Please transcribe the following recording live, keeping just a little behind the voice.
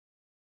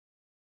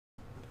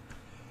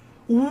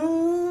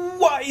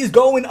What is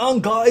going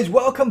on, guys?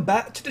 Welcome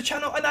back to the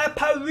channel and I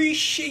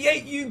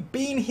appreciate you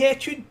being here.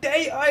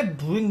 Today I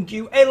bring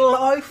you a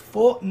live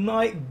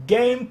Fortnite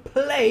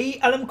gameplay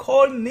and I'm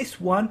calling this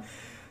one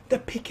the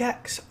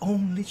pickaxe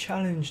only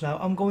challenge. Now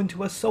I'm going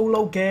to a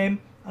solo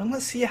game. I'm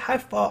going to see how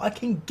far I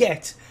can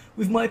get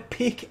with my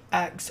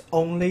pickaxe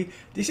only.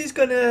 This is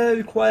going to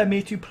require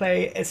me to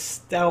play as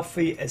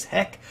stealthy as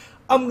heck.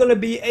 I'm going to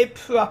be a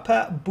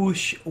proper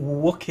bush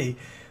Wookie.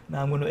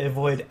 Now I'm going to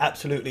avoid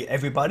absolutely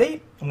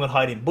everybody. I'm going to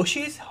hide in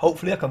bushes.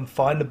 Hopefully I can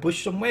find a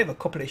bush somewhere with a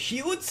couple of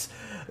shields.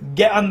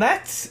 Get on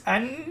that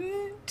and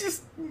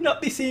just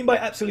not be seen by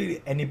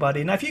absolutely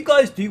anybody. Now if you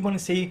guys do want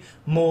to see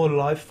more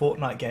live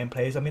Fortnite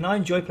gameplays, I mean I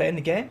enjoy playing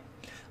the game.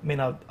 I mean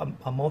I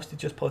mostly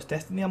just post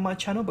Destiny on my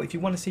channel, but if you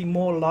want to see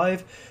more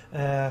live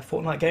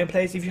Fortnite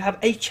gameplays, if you have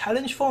a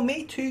challenge for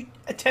me to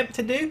attempt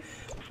to do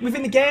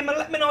within the game, and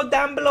let me know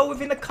down below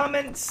within the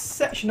comments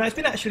section. Now it's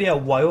been actually a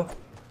while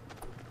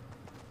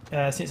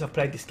since I've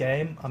played this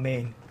game. I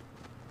mean,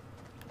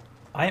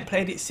 I ain't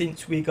played it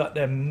since we got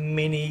the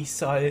mini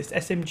sized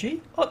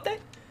SMG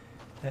update.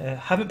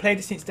 Haven't played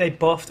it since they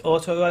buffed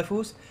auto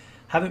rifles.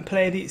 Haven't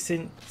played it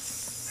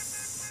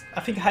since,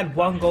 I think I had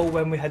one goal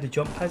when we had the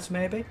jump pads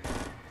maybe.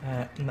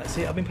 And that's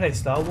it. I've been playing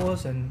Star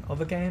Wars and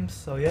other games,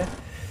 so yeah.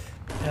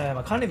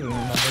 I can't even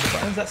remember the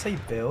buttons that say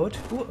build.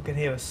 Ooh, I can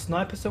hear a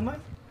sniper somewhere.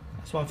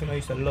 That's one thing I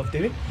used to love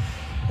doing.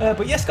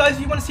 But yes guys,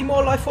 if you want to see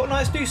more live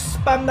Fortnite, do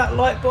spam that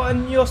like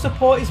button. Your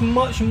support is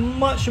much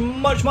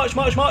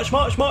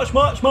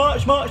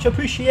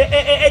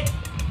appreciated.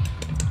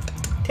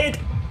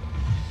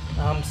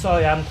 I'm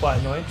sorry I'm quite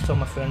annoying, so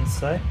my friends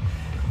say.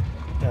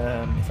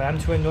 If I am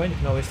too annoying, you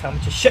can always tell me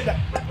to shut that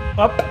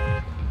up.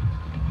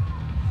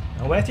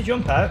 Now where to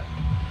jump out?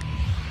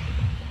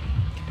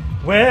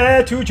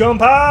 Where to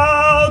jump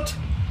out?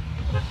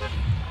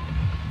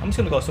 I'm just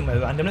going to go somewhere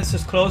random. Let's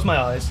just close my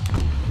eyes.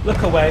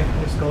 Look away.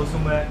 Let's go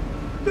somewhere.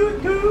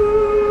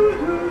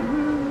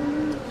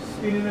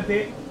 Spinning a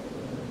bit.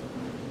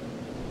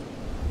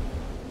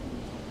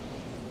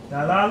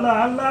 La la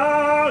la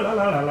la la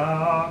la la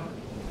la.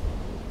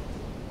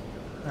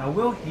 Now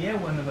we'll hear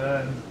one of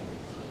them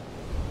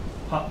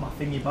pop my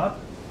thingy bob,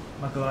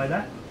 my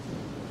glider.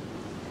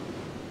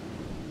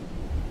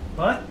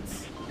 But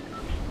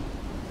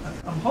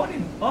I'm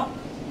holding up.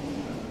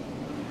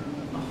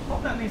 I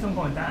hope that means I'm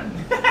going down.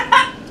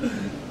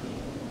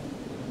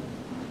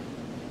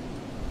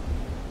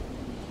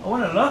 I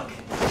want to look.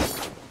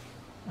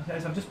 Okay,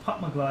 so I've just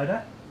popped my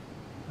glider.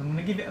 I'm going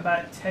to give it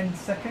about 10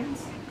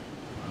 seconds.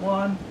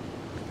 1,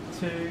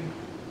 2,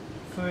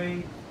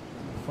 3,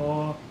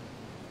 4,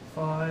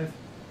 5,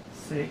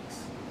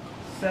 6,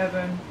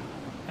 7,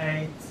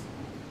 8,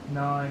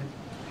 9,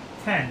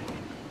 10.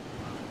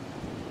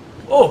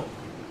 Oh!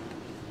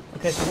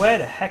 Okay, so where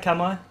the heck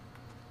am I?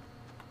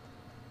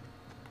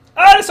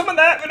 Oh, there's someone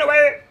there! Run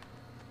away!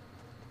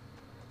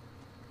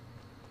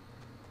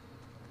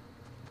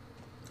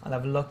 I'll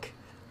have a look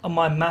on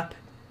my map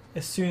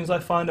as soon as I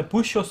find a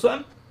bush or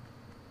something.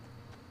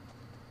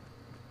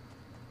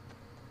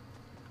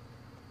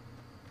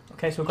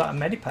 Okay, so we've got a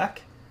medipack.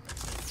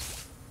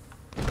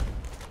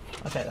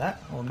 I'll take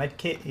that, or a med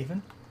kit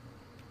even.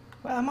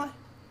 Where am I?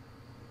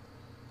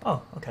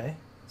 Oh, okay.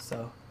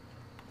 So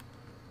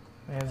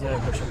there's a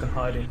bush I can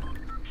hide in.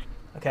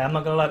 Okay, I'm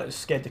not gonna lie, that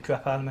just scared the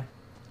crap out of me.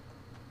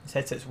 This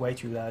headset's way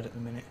too loud at the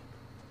minute.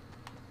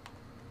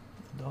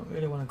 I don't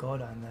really want to go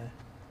down there.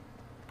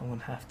 I'm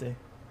gonna have to.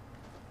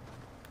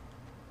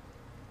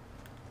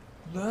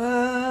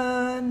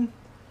 Run!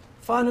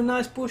 Find a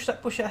nice bush.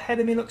 That bush ahead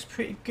of me looks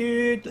pretty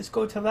good. Let's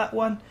go to that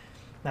one.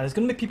 Now there's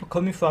gonna be people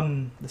coming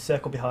from the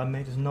circle behind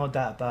me. There's no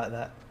doubt about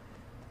that.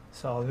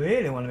 So I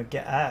really want to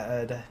get out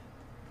of the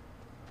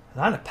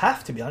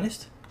path, to be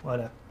honest.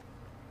 Well,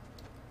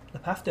 the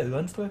path to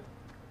run through.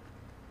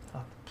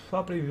 I'm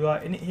probably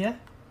right in it here.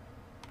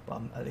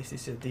 But at least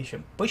it's a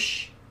decent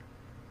bush,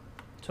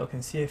 so I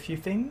can see a few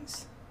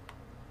things.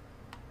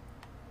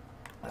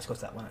 Let's go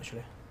to that one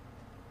actually.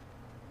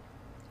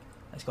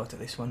 Let's go to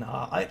this one.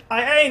 I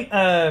ain't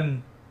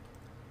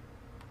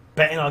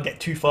betting I'll get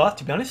too far,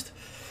 to be honest.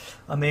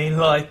 I mean,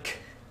 like,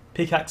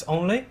 pickaxe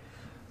only.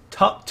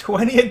 Top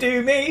 20 would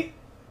do me.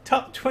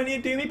 Top 20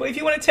 would do me. But if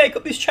you want to take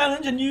up this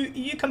challenge and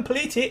you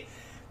complete it,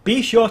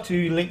 be sure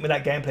to link me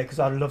that gameplay because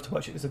I'd love to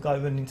watch it. There's a guy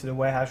running into the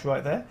warehouse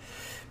right there.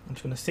 I'm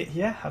just going to sit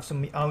here, have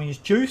some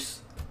orange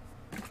juice.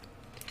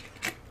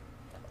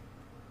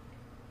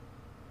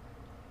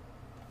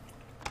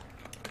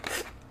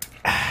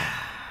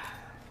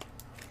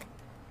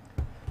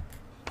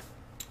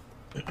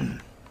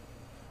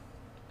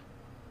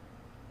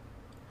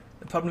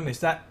 The problem is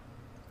that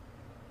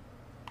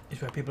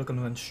is where people are going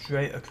to run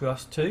straight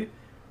across to.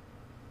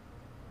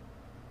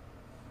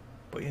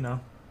 But you know,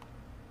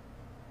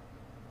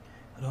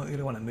 I don't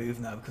really want to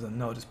move now because I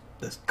know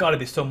there's got to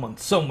be someone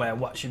somewhere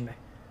watching me.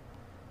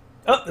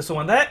 Oh, there's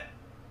someone there.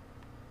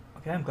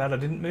 Okay, I'm glad I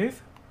didn't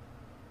move.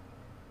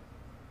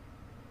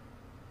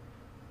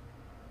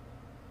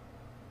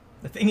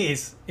 The thing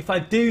is, if I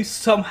do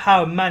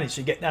somehow manage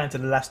to get down to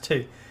the last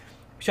two,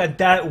 which I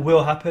doubt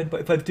will happen, but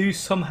if I do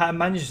somehow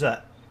manage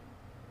that,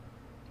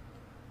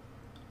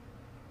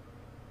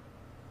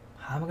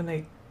 how am I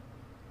going to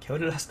kill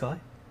the last guy?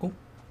 Oh.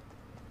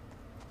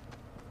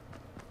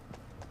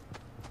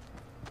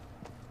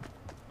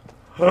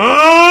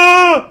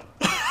 Ah!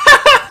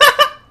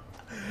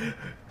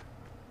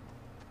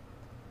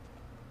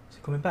 Is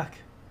he coming back?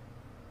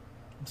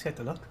 I'm scared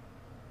to look.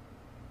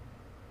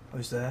 I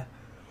was there.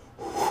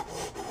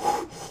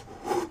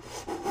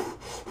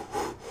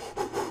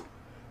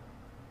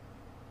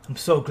 I'm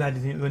so glad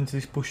he didn't run into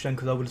this bush then,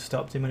 because I would have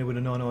stopped him and he would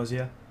have known I was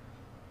here.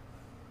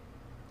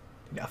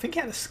 I think he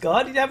had a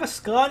scar. Did he have a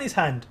scar on his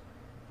hand?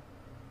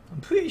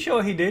 I'm pretty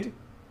sure he did.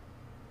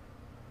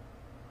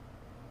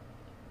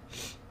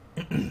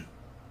 So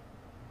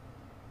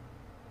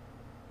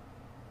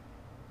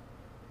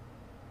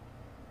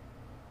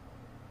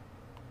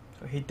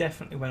he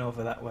definitely went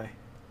over that way.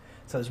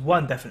 So there's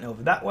one definitely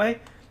over that way.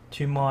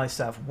 To my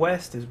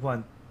southwest, there's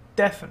one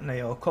definitely,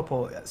 or a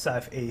couple at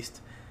southeast.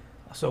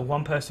 I saw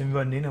one person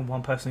running and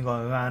one person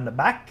going around the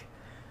back.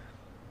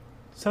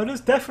 So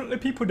there's definitely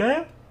people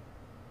there.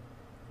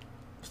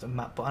 Just a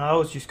map button. I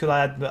was just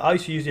because I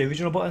used to use the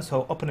original button,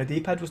 so up on the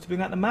D-pad was to bring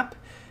out the map.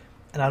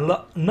 And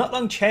not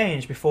long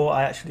changed before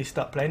I actually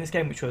stopped playing this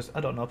game, which was, I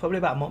don't know, probably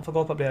about a month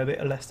ago, probably a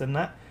bit less than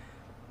that.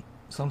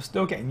 So I'm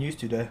still getting used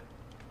to the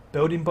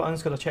building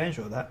buttons because I changed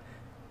all that.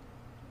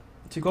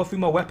 To go through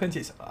my weapons,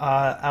 it's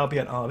LB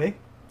and RB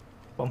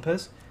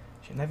bumpers.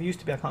 It never used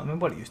to be. I can't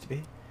remember what it used to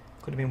be.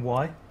 Could have been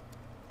Y.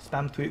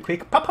 Spam through it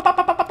quick. Pop, pop, pop,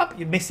 pop, pop, pop.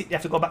 You miss it. You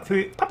have to go back through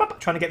it. Pop, pop, pop.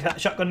 Trying to get to that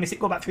shotgun, miss it,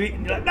 go back through it,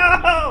 and you're like,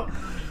 no.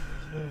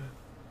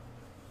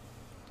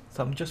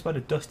 So I'm just by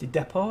the dusty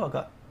depot. I've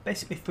got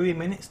basically 3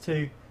 minutes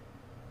to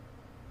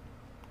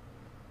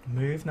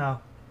move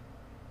now.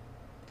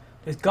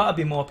 There's got to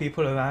be more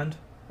people around.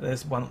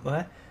 There's one up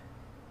there.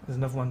 There's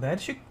another one there.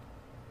 There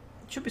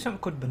should be something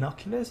called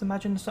binoculars.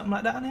 Imagine something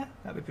like that on here.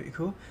 That'd be pretty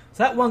cool.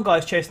 So that one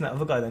guy's chasing that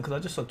other guy then, because I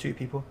just saw 2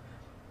 people.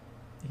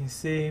 You can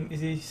see him. Is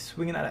he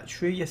swinging at that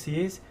tree? Yes,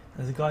 he is.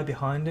 There's a guy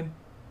behind him.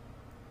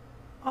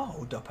 Oh,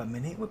 hold up a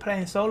minute. We're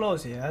playing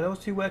solos here. Are those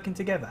 2 working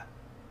together?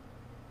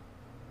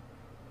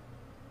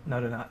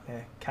 No, they're not.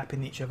 They're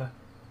capping each other.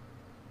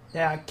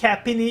 They are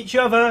capping each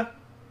other.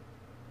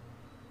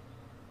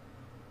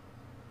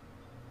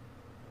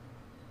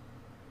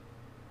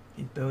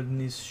 He's building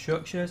these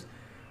structures.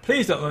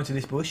 Please don't run to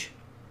this bush.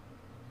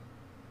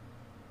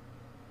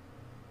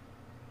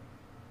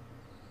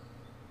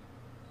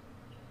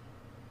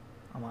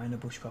 Am I in the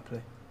bush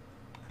properly?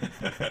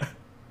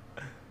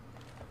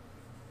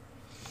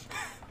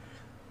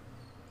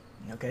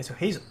 Okay, so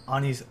he's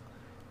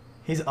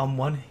on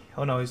one.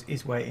 Oh no,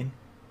 he's waiting.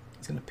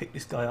 He's going to pick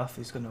this guy off.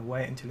 He's going to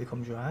wait until he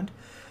comes around.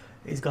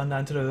 He's gone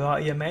down to the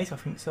right here, mate. I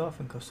think so. I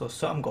think I saw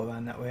something go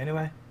around that way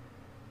anyway.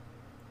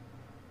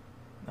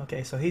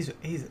 Okay, so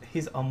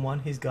he's on one.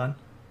 He's gone.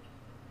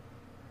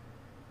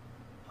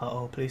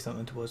 Uh-oh, please don't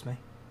run towards me.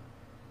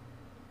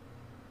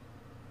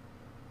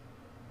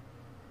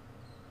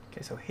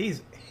 Okay, so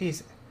he's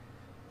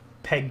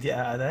pegged it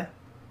out of there.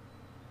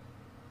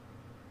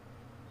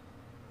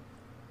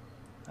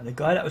 And the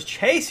guy that was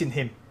chasing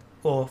him,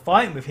 or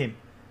fighting with him,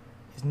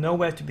 is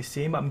nowhere to be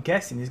seen, but I'm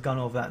guessing he's gone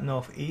over that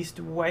northeast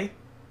way.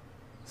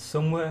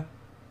 Somewhere.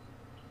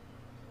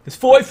 There's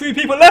 43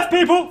 people left,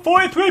 people!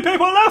 43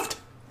 people left!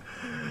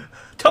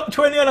 Top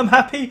 20 and I'm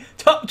happy.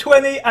 Top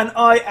 20 and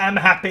I am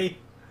happy.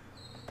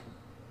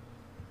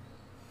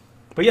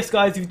 But yes,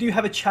 guys, if you do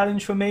have a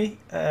challenge for me,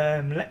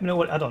 let me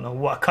know. I don't know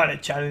what kind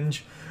of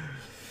challenge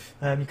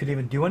you could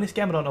even do on this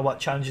game. I don't know what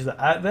challenges are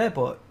out there,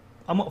 but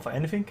I'm up for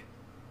anything.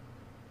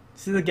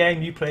 This is a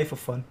game you play for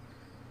fun.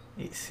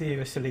 It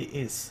seriously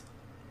is.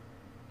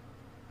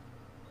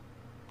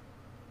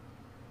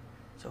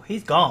 So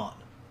he's gone.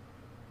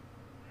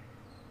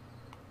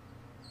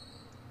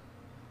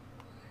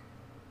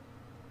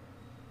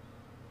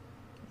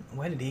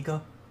 Where did he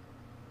go?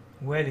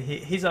 Where did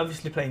he's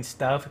obviously playing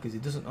stealth because he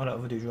doesn't know that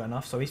other dude ran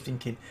off, so he's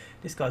thinking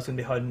this guy's going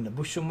to be hiding in the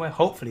bush somewhere.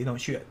 Hopefully he don't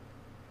shoot it.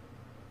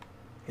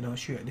 He don't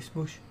shoot at this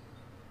bush.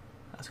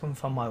 That's coming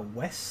from my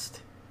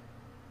west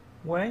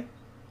way.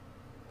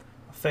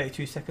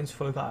 32 seconds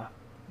before I gotta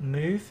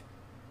move.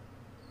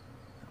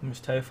 I'm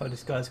just terrified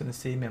this guy's going to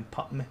see me and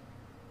pop me.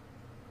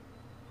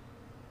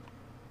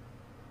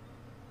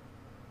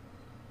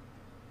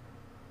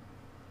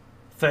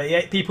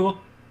 "38 people.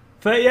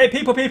 38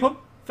 people, people.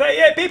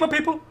 38 people,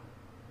 people."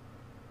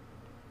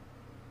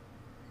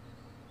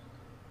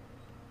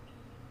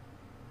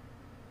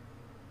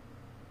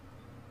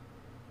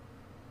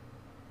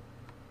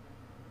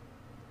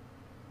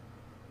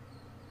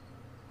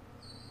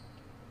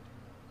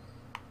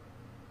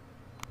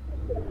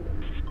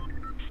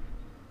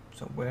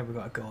 So where have we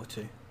got to go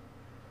to?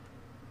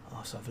 Oh,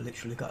 so I've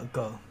literally got to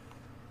go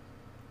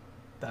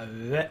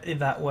directly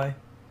that way.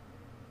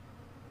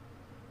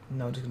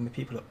 No, there's going to be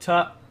people up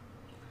top.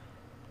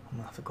 I'm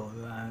going to have to go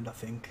around, I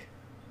think.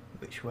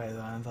 Which way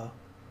around though?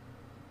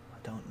 I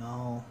don't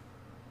know.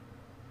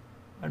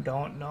 I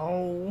don't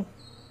know.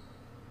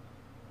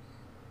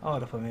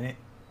 Hold up a minute.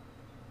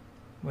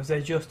 Was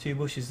there just 2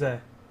 bushes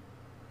there?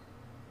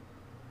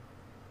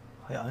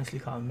 I honestly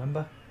can't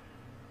remember.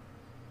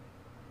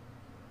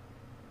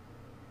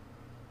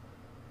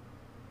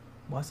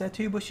 Was there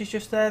 2 bushes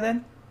just there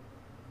then?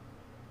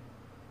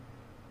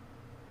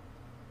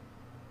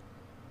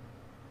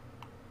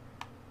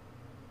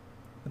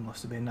 There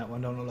must have been. That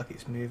one don't look like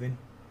it's moving.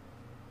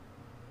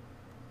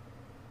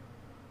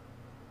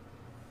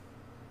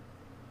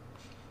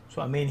 That's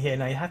what I mean here.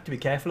 Now you have to be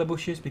careful of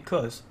bushes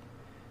because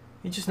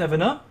you just never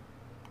know.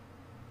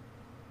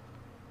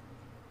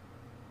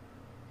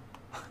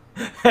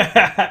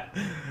 I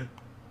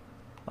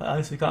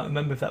honestly can't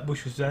remember if that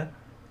bush was there.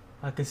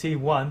 I can see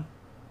 1.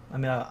 I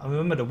mean, I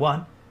remember the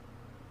 1.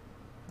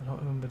 I don't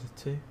remember the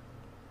 2. I'm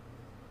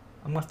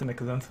going to have to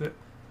make a run for it.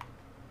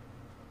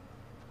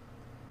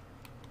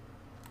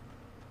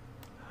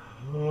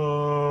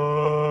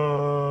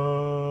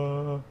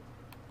 No.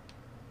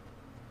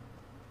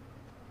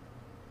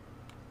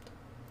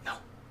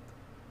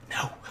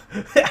 No.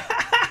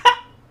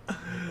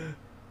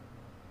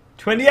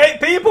 28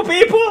 people!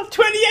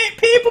 28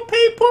 people!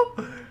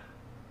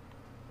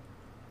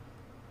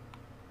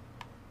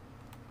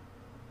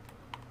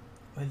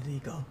 Where did he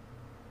go?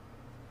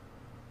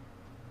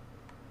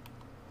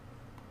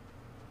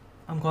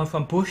 I'm going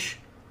from bush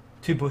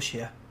to bush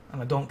here,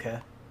 and I don't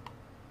care.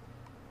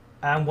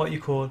 I'm what you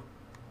call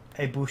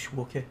a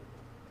bushwalker.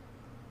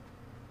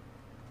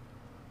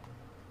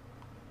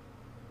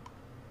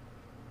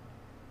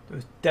 There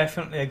was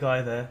definitely a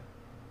guy there.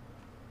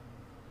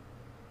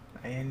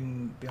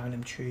 In behind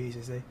them trees,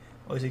 is he?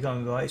 Or is he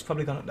going right? He's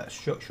probably gone up that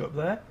structure up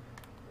there.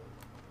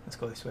 Let's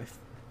go this way.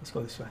 Let's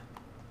go this way.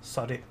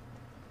 Sod it.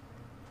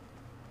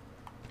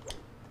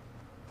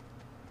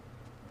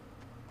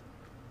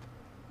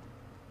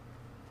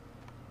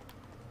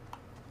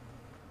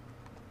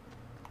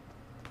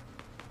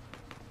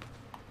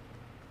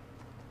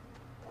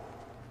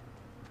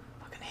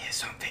 I can hear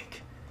something.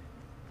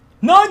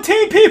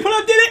 19 people!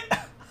 I did it!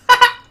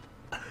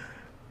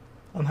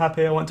 I'm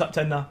happy. I want top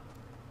 10 now.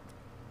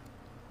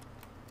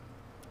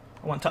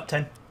 I want top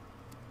 10.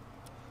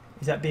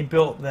 Is that being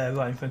built up there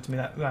right in front of me,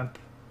 that ramp?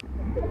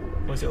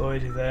 Or is it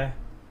already there?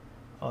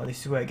 Oh,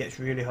 this is where it gets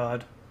really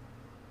hard.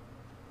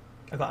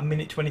 I've got 1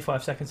 minute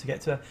 25 seconds to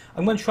get to there.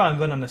 I'm going to try and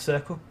run on a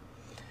circle.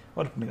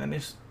 Hold up a minute, let me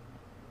just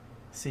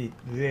see.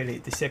 Really,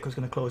 the circle's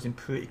going to close in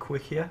pretty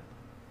quick here.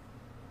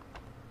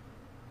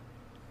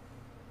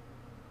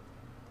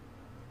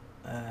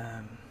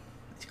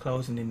 It's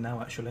closing in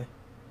now, actually.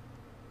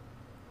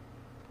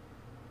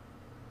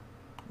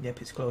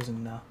 Yep, it's closing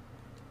in now.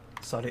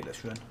 Sod it,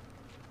 let's run.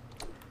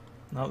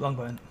 No, wrong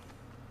button.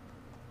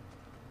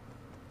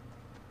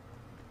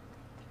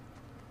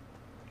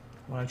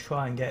 I want to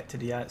try and get to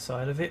the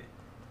outside of it.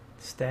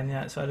 Stay on the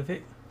outside of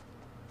it.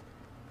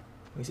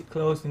 Is it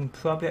closing?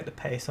 Probably at the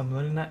pace I'm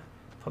running at.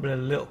 Probably a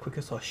little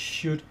quicker, so I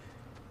should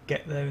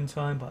get there in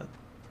time, but I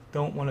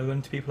don't want to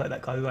run to people like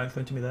that guy right in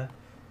front of me there.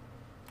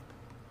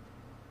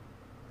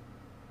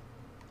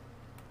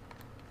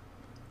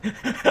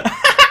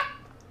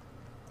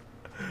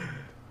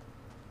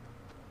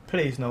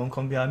 Please no one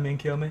come behind me and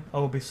kill me. I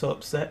will be so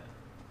upset.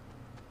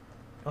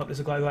 Oh, there's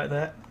a guy right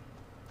there.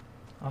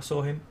 I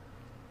saw him.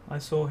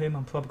 I'm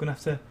probably going to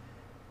have to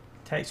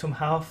take some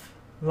health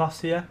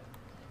loss here.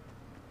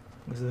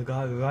 There's a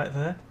guy right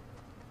there.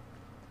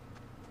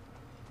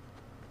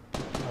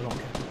 I don't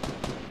care.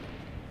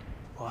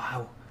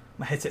 Wow.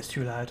 My headset's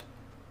too loud.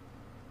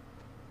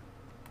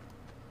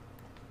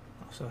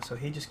 So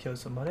he just killed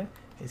somebody.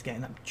 He's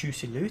getting that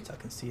juicy loot. I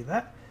can see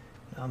that.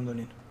 Now I'm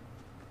running.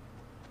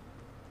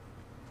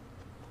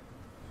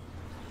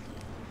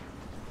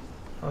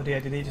 Oh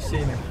dear, did he just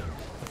see me?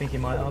 I think he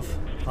might have.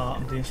 Oh,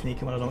 I'm doing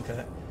sneaking when I don't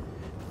care.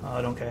 Oh,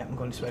 I don't care, I'm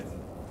going this way.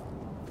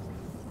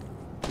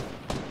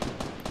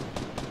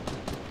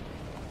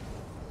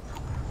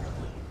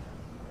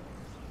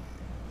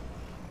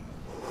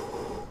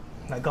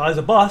 That guy's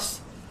a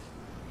boss.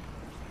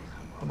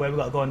 Where we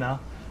gotta go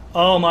now?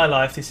 Oh my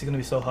life, this is gonna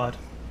be so hard.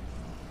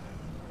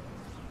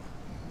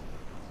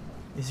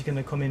 Is he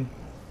gonna come in?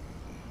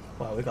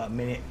 Wow, we got a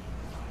minute.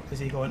 Is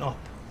he going up?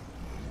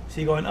 Is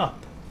he going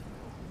up?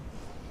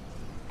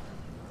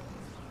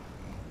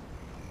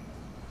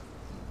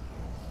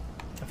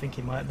 I think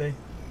he might be.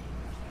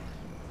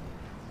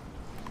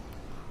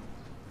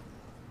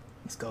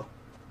 Let's go.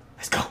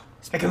 Let's go.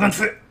 Let's make a run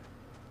for it.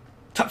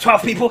 Top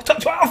 12 people.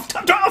 Top 12.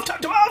 Top 12.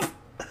 Top 12.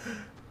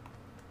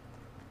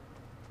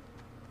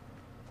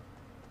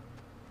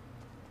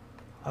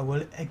 I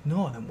will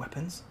ignore them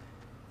weapons.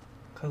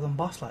 Because I'm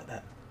boss like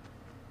that.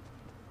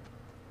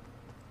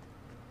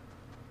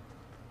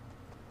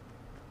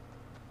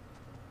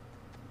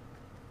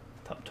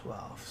 Top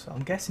 12. So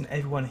I'm guessing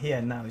everyone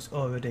here now is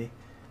already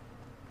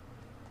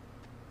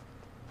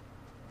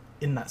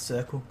in that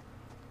circle.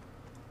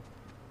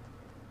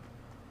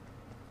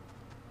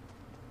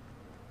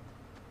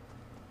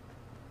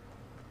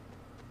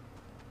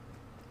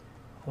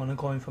 I want to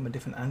go in from a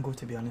different angle,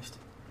 to be honest.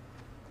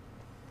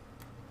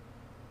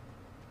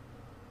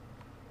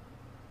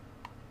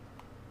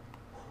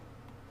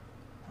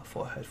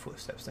 thought I heard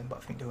footsteps then, but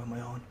I think they were on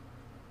my own.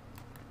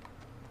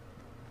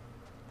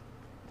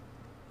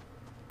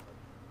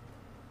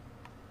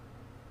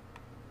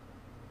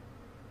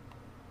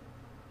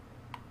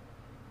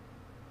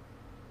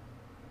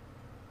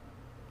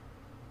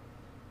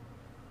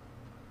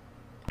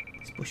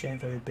 This bush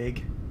ain't very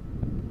big,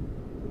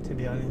 to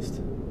be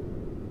honest.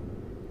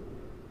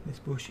 This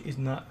bush is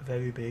not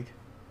very big.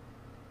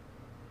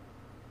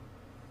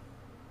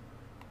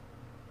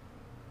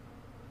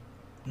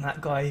 And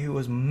that guy who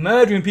was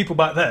murdering people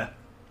back there,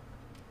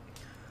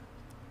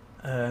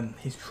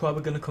 he's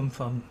probably going to come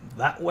from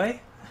that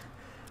way,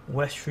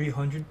 West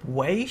 300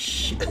 way.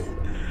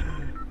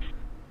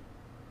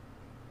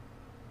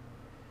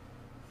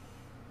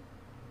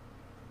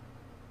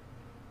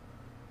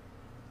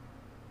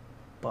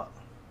 But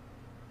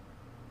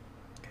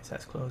okay, so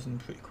that's closing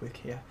pretty quick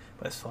here,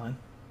 but it's fine.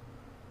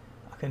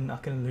 I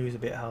can lose a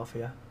bit of health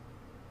here.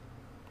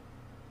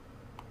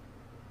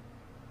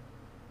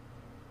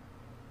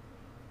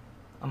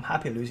 I'm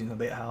happy losing a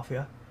bit of health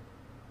here.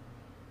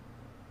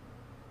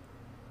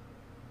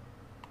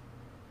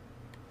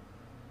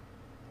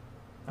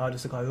 Oh,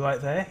 there's a guy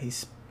right there.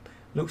 He's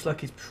looks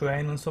like he's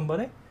preying on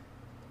somebody.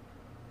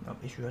 Oh,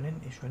 he's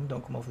running. He's running.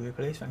 Don't come over here,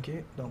 please. Thank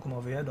you. Don't come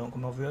over here. Don't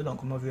come over here. Don't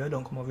come over here.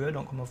 Don't come over here.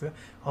 Don't come over here.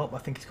 Oh, I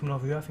think he's coming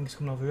over here. I think he's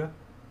coming over here.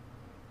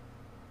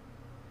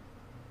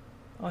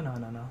 Oh no,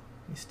 no, no.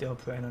 He's still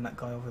preying on that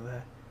guy over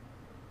there.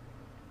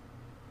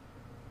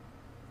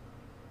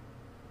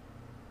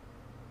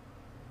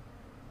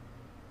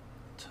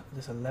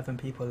 There's 11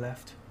 people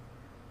left.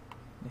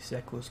 This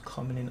echo's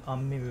coming in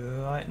on me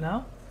right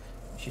now,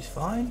 which is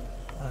fine.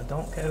 I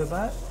don't care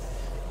about.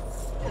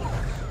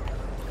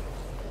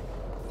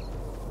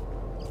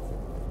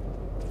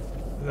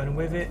 Run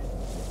with it,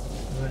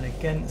 run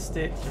against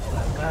it, just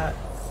like that.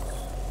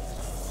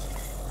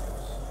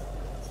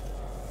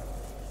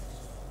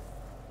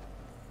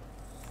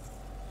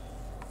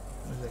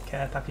 There's a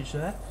care package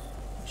there,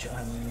 which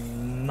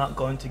I'm not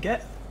going to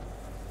get.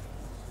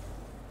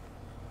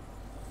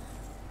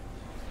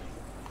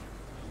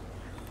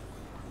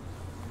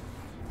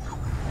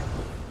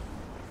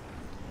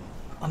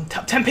 I'm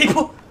top 10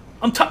 people!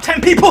 I'm top 10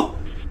 people!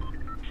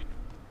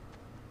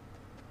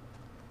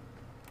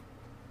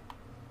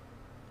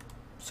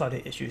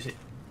 Sorry, let's use it.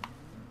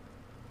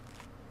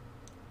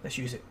 Let's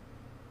use it.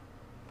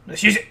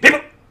 Let's use it,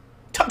 people!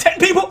 Top 10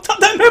 people! Top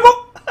 10 people!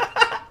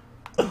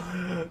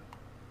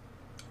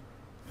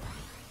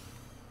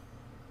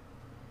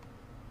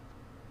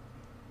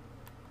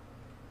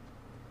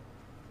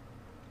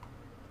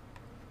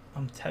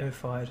 I'm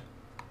terrified.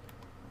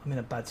 I'm in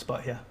a bad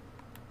spot here.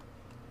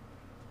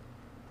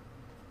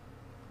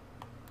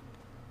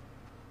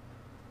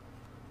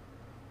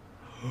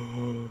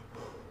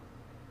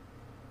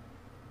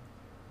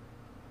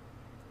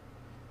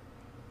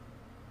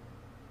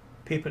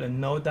 People are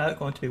no doubt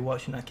going to be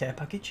watching that care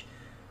package.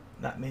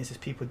 That means there's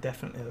people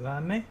definitely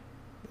around me.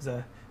 There's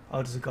a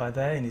guy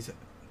there in his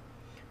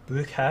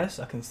brick house,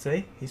 I can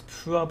see. He's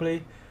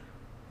probably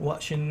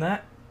watching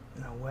that.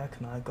 Now where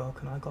can I go?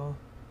 Can I go?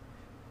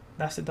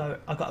 That's the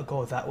direct. I gotta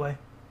go that way.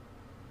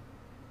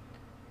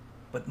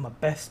 But my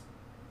best,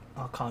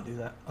 I can't do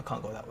that. I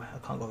can't go that way. I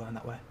can't go around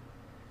that way.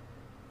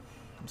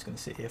 I'm just gonna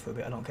sit here for a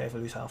bit. I don't care if I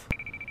lose health.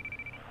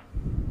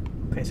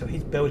 Okay, so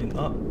he's building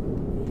up.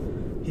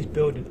 He's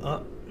building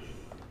up.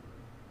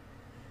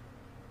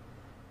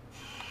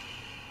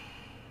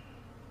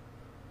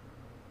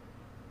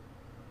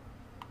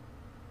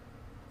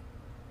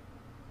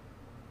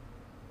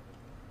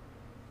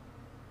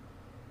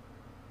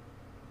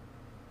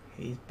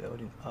 He's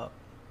building up.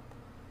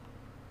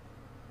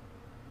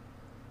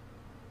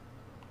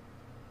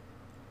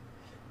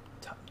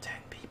 Top 10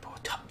 people,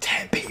 top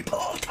 10 people,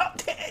 top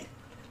 10!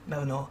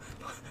 No, no.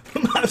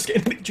 My mouth's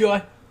getting a bit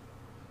dry.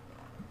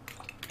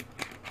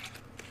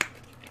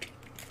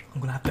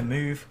 I'm gonna have to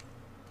move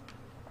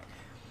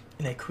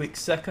in a quick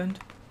second.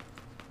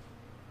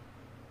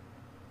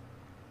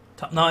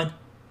 Top 9.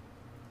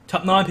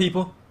 Top 9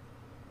 people.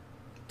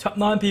 Top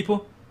 9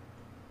 people.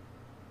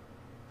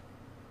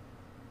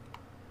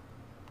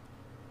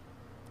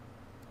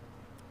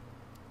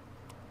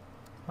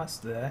 What's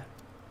there?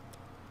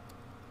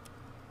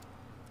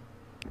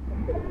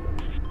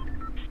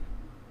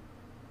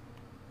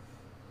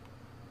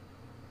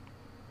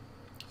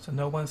 So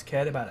no one's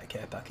cared about that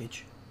care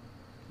package.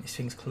 This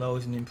thing's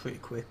closing in pretty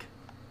quick.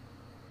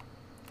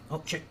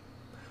 Oh shit.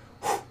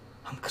 Whew.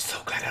 I'm so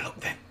glad I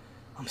looked then.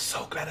 I'm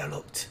so glad I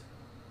looked.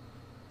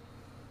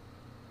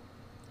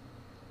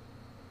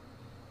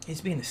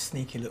 He's being a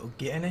sneaky little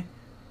git, isn't he?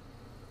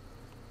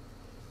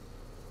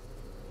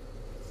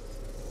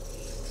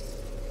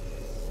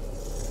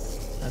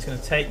 That's going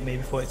to take me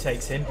before it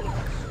takes him. Did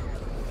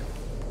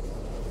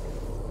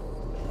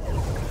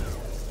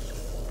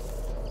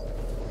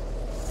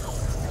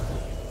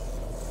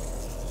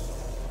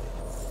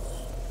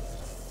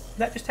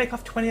that just take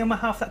off 20 on my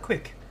health that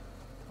quick?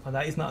 Oh,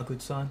 that is not a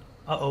good sign.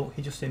 Uh-oh,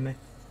 he just seen me.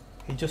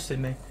 He just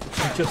seen me.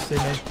 He just seen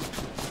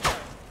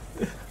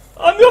me.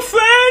 I'm your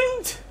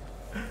friend!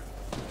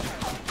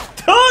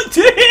 Don't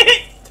do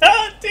it!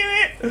 Don't do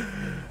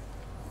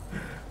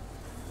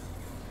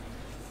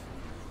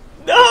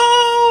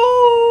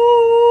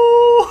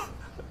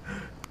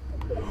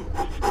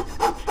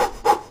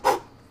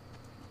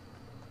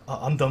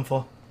done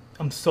for.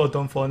 I'm so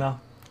done for now.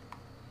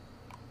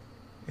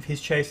 If he's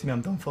chasing me,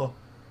 I'm done for.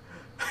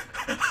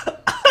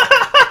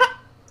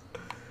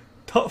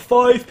 Top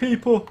 5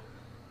 people.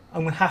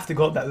 I'm going to have to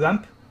go up that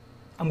ramp.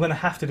 I'm going to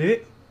have to do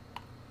it.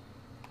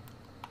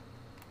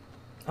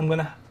 I'm going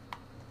to...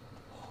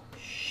 Oh,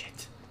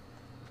 shit.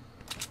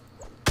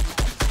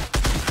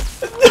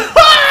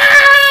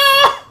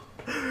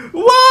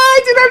 Why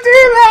did I do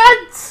that?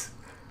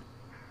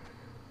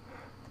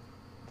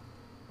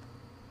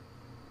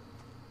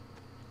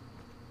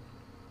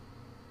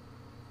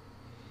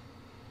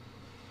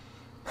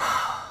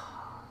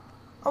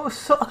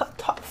 I got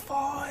top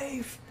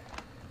 5.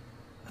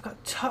 I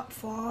got top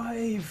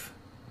 5.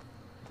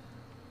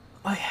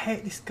 I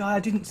hate this guy. I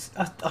didn't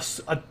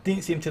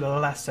see him till the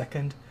last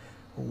second.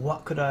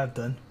 What could I have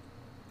done?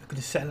 I could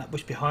have sat in that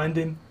bush behind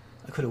him.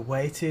 I could have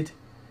waited.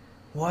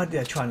 Why did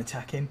I try and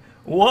attack him?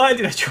 Why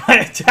did I try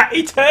and attack?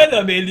 He turned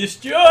on me and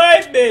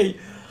destroyed me.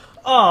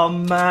 Oh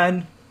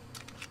man.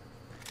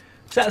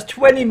 So that's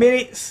 20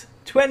 minutes.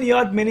 20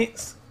 odd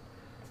minutes.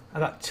 I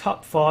got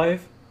top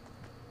 5.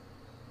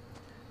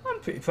 I'm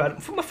pretty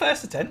proud. For my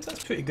first attempt,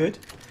 that's pretty good.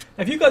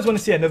 Now, if you guys want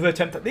to see another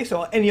attempt at this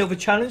or any other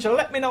challenge,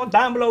 let me know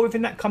down below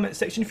within that comment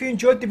section. If you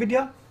enjoyed the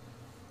video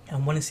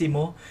and want to see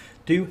more,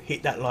 do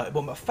hit that like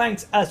button. But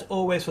thanks as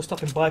always for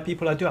stopping by,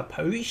 people. I do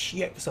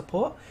appreciate the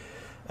support.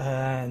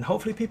 And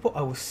hopefully, people,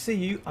 I will see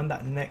you on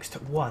that next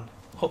one.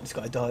 Hope this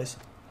guy dies.